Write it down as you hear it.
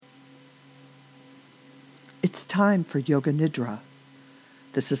It's time for Yoga Nidra.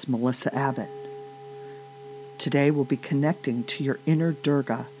 This is Melissa Abbott. Today we'll be connecting to your inner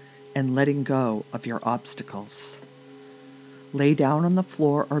Durga and letting go of your obstacles. Lay down on the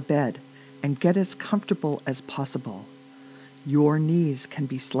floor or bed and get as comfortable as possible. Your knees can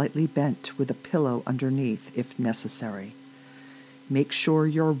be slightly bent with a pillow underneath if necessary. Make sure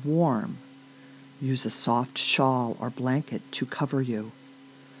you're warm. Use a soft shawl or blanket to cover you.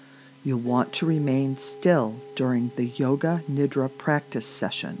 You'll want to remain still during the Yoga Nidra practice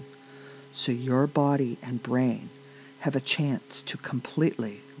session so your body and brain have a chance to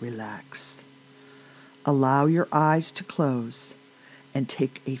completely relax. Allow your eyes to close and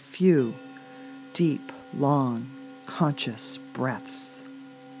take a few deep, long, conscious breaths.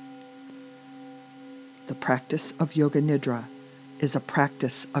 The practice of Yoga Nidra is a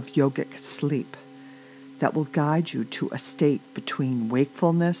practice of yogic sleep that will guide you to a state between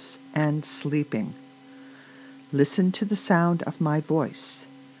wakefulness and sleeping. Listen to the sound of my voice.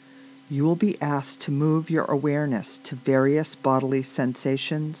 You will be asked to move your awareness to various bodily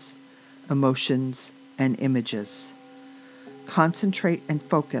sensations, emotions, and images. Concentrate and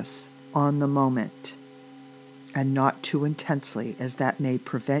focus on the moment, and not too intensely, as that may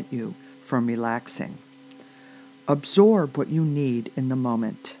prevent you from relaxing. Absorb what you need in the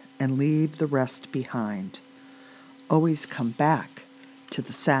moment and leave the rest behind. Always come back to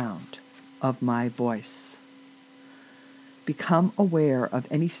the sound of my voice. Become aware of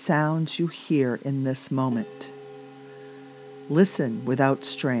any sounds you hear in this moment. Listen without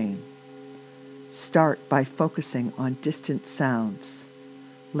strain. Start by focusing on distant sounds.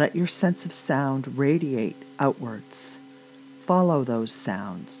 Let your sense of sound radiate outwards. Follow those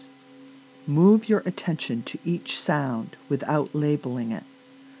sounds. Move your attention to each sound without labeling it.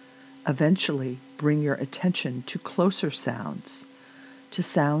 Eventually, bring your attention to closer sounds, to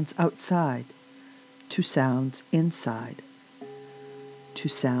sounds outside, to sounds inside, to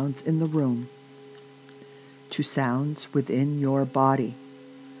sounds in the room, to sounds within your body.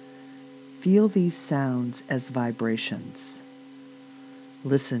 Feel these sounds as vibrations.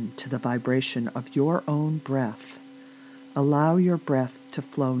 Listen to the vibration of your own breath. Allow your breath to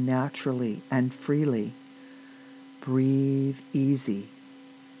flow naturally and freely. Breathe easy.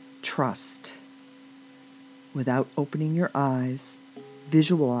 Trust. Without opening your eyes,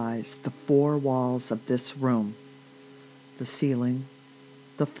 visualize the four walls of this room, the ceiling,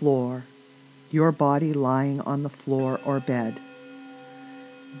 the floor, your body lying on the floor or bed.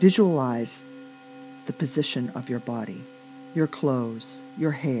 Visualize the position of your body, your clothes,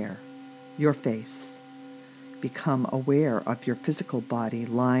 your hair, your face. Become aware of your physical body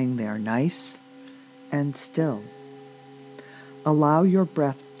lying there nice and still. Allow your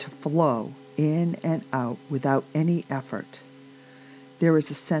breath to flow in and out without any effort. There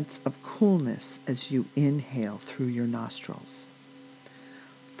is a sense of coolness as you inhale through your nostrils.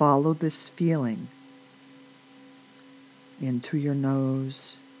 Follow this feeling in through your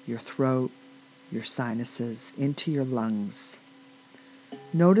nose, your throat, your sinuses, into your lungs.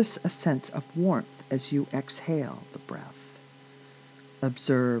 Notice a sense of warmth as you exhale the breath.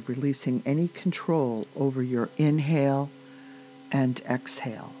 Observe releasing any control over your inhale and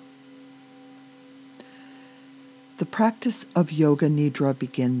exhale. The practice of Yoga Nidra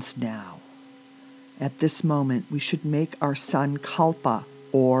begins now. At this moment, we should make our sankalpa,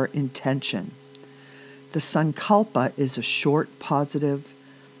 or intention. The sankalpa is a short, positive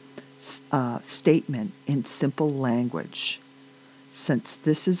statement in simple language. Since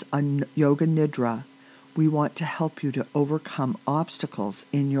this is a Yoga Nidra, we want to help you to overcome obstacles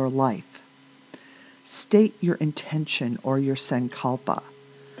in your life. State your intention or your sankalpa.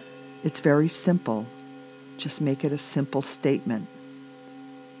 It's very simple. Just make it a simple statement.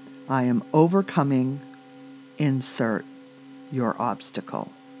 I am overcoming, insert your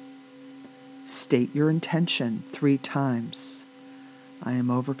obstacle. State your intention 3 times. I am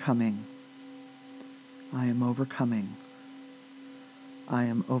overcoming. I am overcoming. I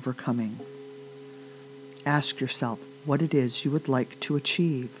am overcoming. Ask yourself what it is you would like to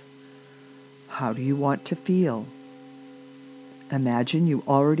achieve. How do you want to feel? Imagine you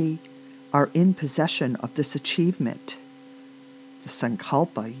already are in possession of this achievement. The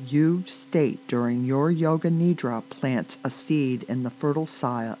sankalpa you state during your Yoga Nidra plants a seed in the fertile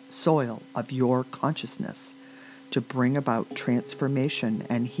soil of your consciousness to bring about transformation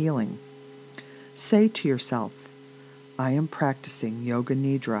and healing. Say to yourself, I am practicing Yoga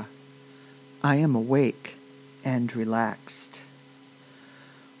Nidra. I am awake and relaxed.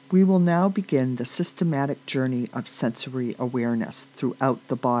 We will now begin the systematic journey of sensory awareness throughout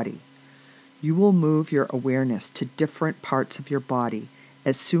the body. You will move your awareness to different parts of your body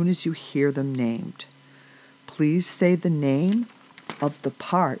as soon as you hear them named. Please say the name of the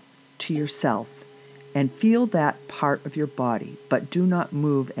part to yourself and feel that part of your body, but do not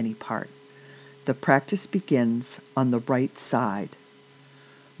move any part. The practice begins on the right side.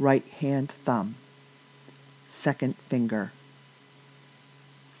 Right hand thumb, second finger,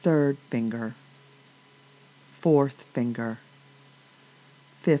 third finger, fourth finger,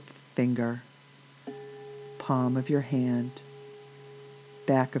 fifth finger, palm of your hand,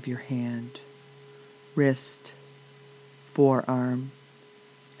 back of your hand, wrist, forearm,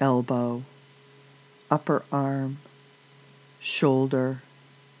 elbow, upper arm, shoulder,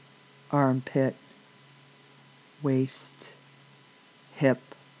 armpit, waist, hip,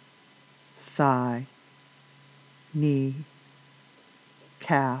 thigh, knee,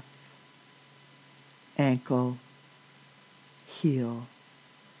 calf, ankle, heel,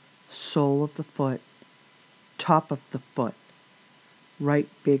 sole of the foot, top of the foot, right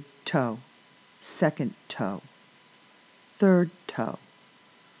big toe, second toe, third toe,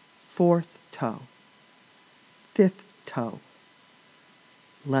 fourth toe, fifth toe,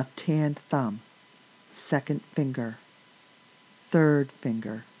 left hand thumb, second finger, third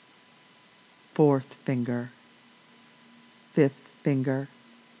finger, fourth finger, fifth finger,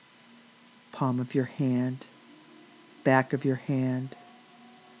 palm of your hand, back of your hand,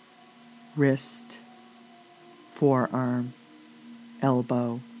 wrist, forearm,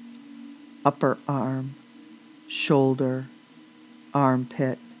 elbow, upper arm, shoulder,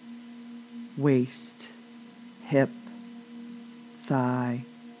 armpit, waist, hip, thigh,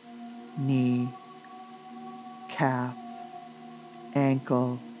 knee, calf,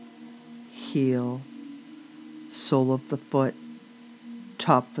 ankle, heel, sole of the foot,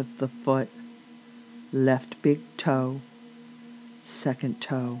 top of the foot, left big toe, second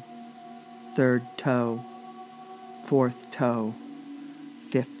toe, third toe, fourth toe,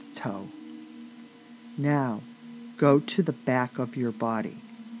 fifth toe. Now, go to the back of your body.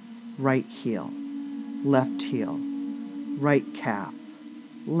 Right heel, left heel, right calf,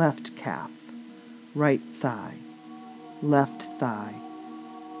 right thigh, left thigh,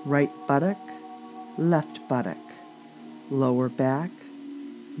 right buttock, left buttock, lower back,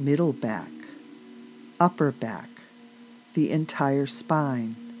 middle back, upper back, the entire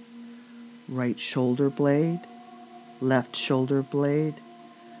spine, right shoulder blade, left shoulder blade,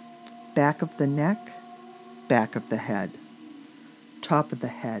 back of the neck, back of the head, top of the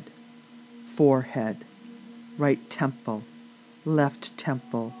head, forehead, right temple, left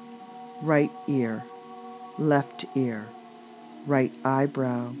temple, right ear, left ear, right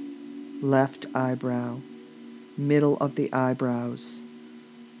eyebrow, left eyebrow, middle of the eyebrows,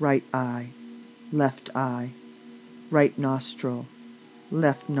 right eye, right nostril,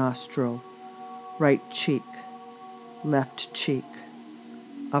 left nostril, right cheek, left cheek,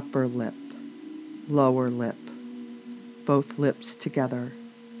 upper lip, lower lip, both lips together,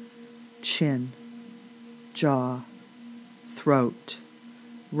 chin, jaw, throat,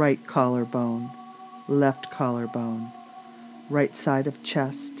 right collarbone, left collarbone, right side of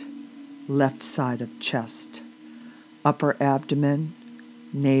chest, left side of chest, upper abdomen,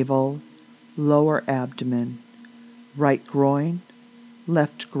 navel, lower abdomen, right groin,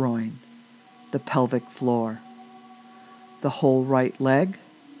 left groin, the pelvic floor, the whole right leg,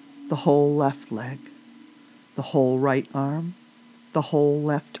 the whole left leg, the whole right arm, the whole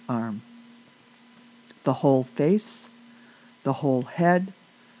left arm, the whole face, the whole head,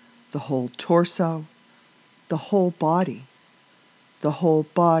 the whole torso, the whole body, the whole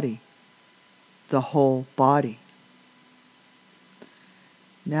body, the whole body.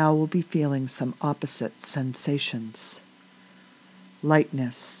 Now we'll be feeling some opposite sensations.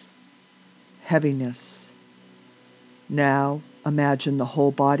 Lightness, heaviness. Now imagine the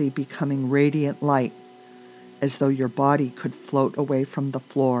whole body becoming radiant light, as though your body could float away from the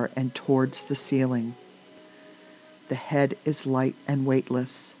floor and towards the ceiling. The head is light and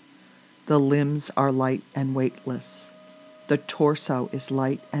weightless. The limbs are light and weightless. The torso is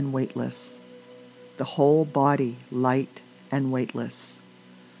light and weightless. The whole body light and weightless.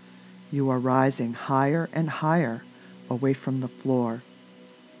 You are rising higher and higher away from the floor.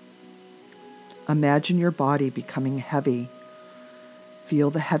 Imagine your body becoming heavy. Feel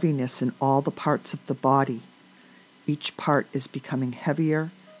the heaviness in all the parts of the body. Each part is becoming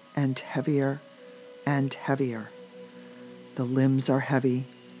heavier and heavier and heavier. The limbs are heavy.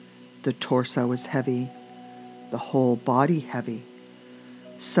 The torso is heavy. The whole body heavy.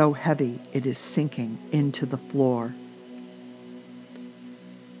 So heavy it is sinking into the floor.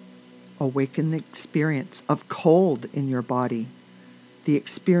 Awaken the experience of cold in your body, the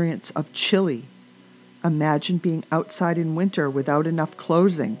experience of chilly. Imagine being outside in winter without enough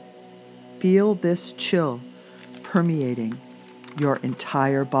clothing. Feel this chill permeating your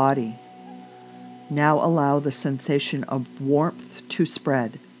entire body. Now allow the sensation of warmth to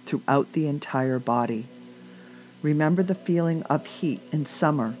spread throughout the entire body. Remember the feeling of heat in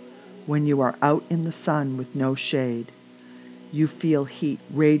summer when you are out in the sun with no shade. You feel heat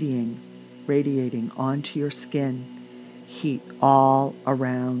radiating onto your skin, heat all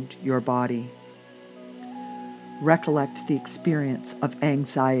around your body. Recollect the experience of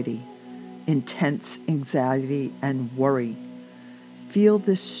anxiety, intense anxiety and worry. Feel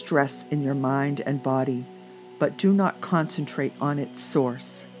this stress in your mind and body, but do not concentrate on its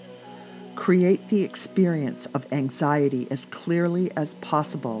source. Create the experience of anxiety as clearly as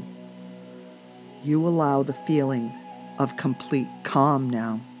possible. You allow the feeling of complete calm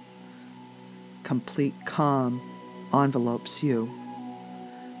now. Complete calm envelopes you.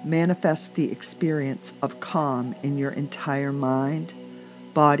 Manifest the experience of calm in your entire mind,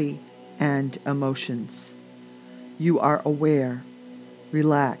 body, and emotions. You are aware,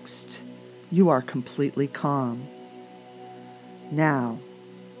 relaxed. You are completely calm. Now,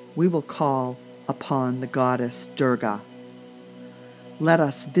 we will call upon the goddess Durga. Let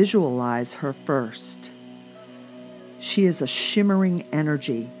us visualize her first. She is a shimmering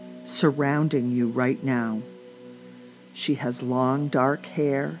energy surrounding you right now. She has long dark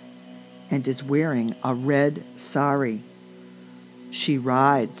hair and is wearing a red sari. She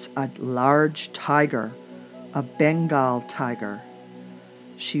rides a large tiger, a Bengal tiger.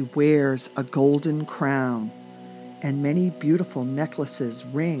 She wears a golden crown and many beautiful necklaces,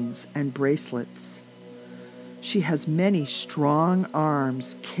 rings, and bracelets. She has many strong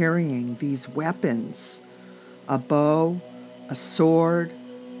arms carrying these weapons: a bow, a sword,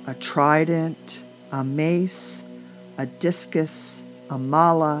 a trident, a mace, a discus, a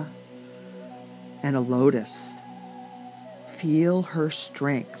mala, and a lotus. Feel her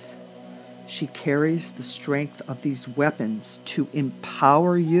strength. She carries the strength of these weapons to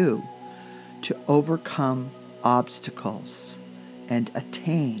empower you to overcome obstacles and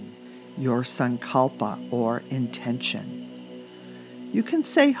attain your sankalpa or intention. You can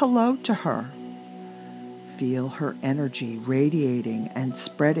say hello to her. Feel her energy radiating and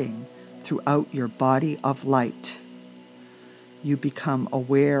spreading throughout your body of light. You become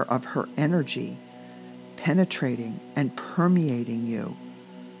aware of her energy penetrating and permeating you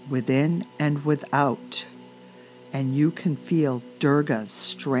within and without, and you can feel Durga's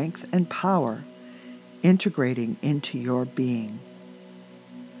strength and power integrating into your being.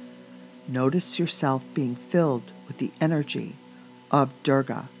 Notice yourself being filled with the energy of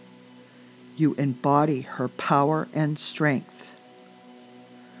Durga. You embody her power and strength.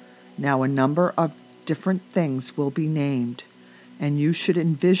 Now a number of different things will be named, and you should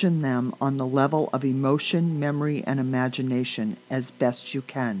envision them on the level of emotion, memory, and imagination as best you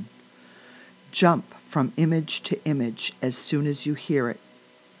can. Jump from image to image as soon as you hear it.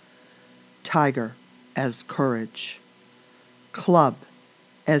 Tiger as courage. Club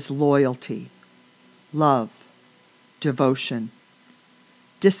as loyalty, love, devotion.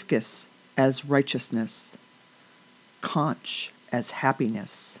 Discus as righteousness. Conch as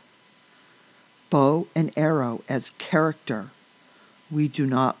happiness. Bow and arrow as character. We do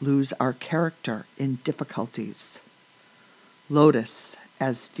not lose our character in difficulties. Lotus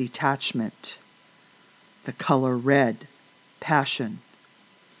as detachment. The color red, passion.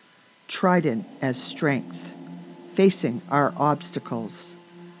 Trident as strength, facing our obstacles.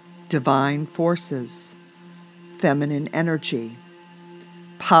 Divine forces, feminine energy,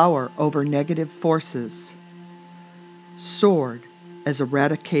 power over negative forces. Sword as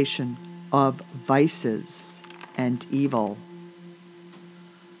eradication of vices and evil.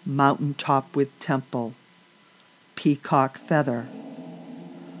 Mountaintop with temple, peacock feather.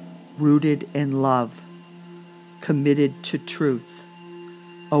 Rooted in love, committed to truth,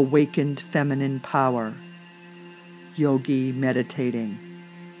 awakened feminine power, yogi meditating,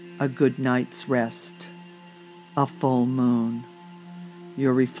 a good night's rest, a full moon,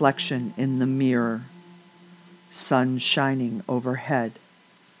 your reflection in the mirror, sun shining overhead,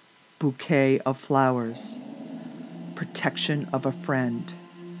 bouquet of flowers, protection of a friend,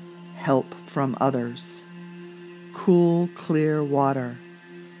 help from others, cool, clear water,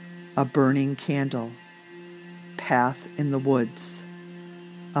 a burning candle, path in the woods,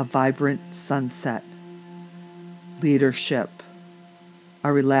 a vibrant sunset, leadership,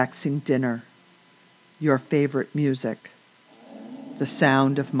 a relaxing dinner, your favorite music, the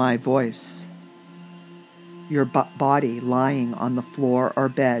sound of my voice, your body lying on the floor or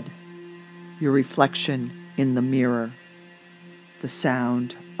bed, your reflection in the mirror, the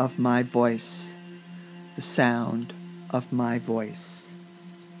sound of my voice, the sound of my voice.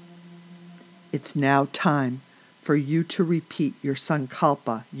 It's now time for for you to repeat your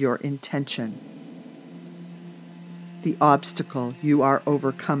sankalpa, your intention. The obstacle you are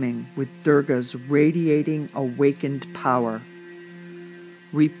overcoming with Durga's radiating awakened power.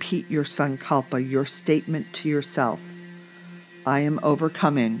 Repeat your sankalpa, your statement to yourself. I am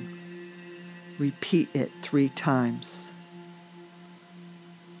overcoming. Repeat it 3 times.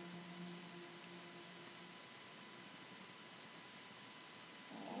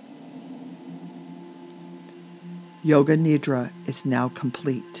 Yoga Nidra is now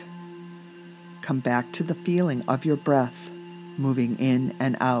complete. Come back to the feeling of your breath moving in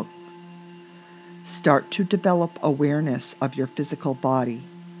and out. Start to develop awareness of your physical body.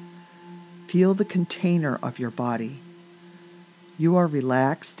 Feel the container of your body. You are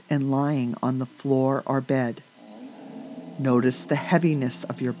relaxed and lying on the floor or bed. Notice the heaviness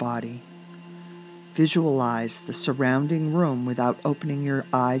of your body. Visualize the surrounding room without opening your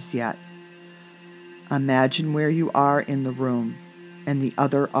eyes yet. Imagine where you are in the room and the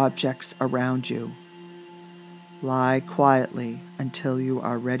other objects around you. Lie quietly until you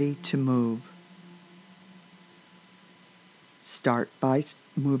are ready to move. Start by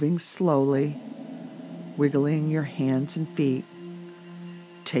moving slowly, wiggling your hands and feet.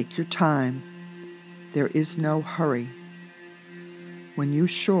 Take your time. There is no hurry. When you're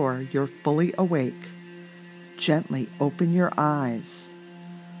sure you're fully awake, gently open your eyes.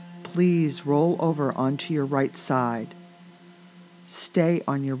 Please roll over onto your right side. Stay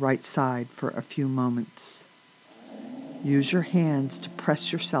on your right side for a few moments. Use your hands to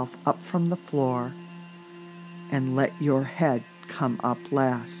press yourself up from the floor and let your head come up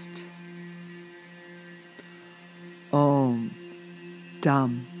last. Om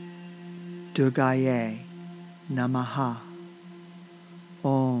Dam Durgaye Namaha.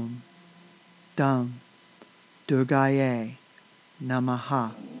 Om Dam Durgaye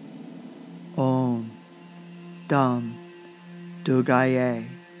Namaha. Om Dam Durgaye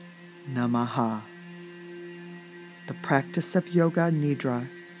Namaha. The practice of Yoga Nidra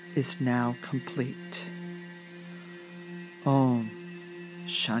is now complete. Om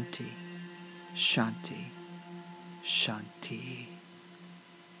Shanti, Shanti, Shanti.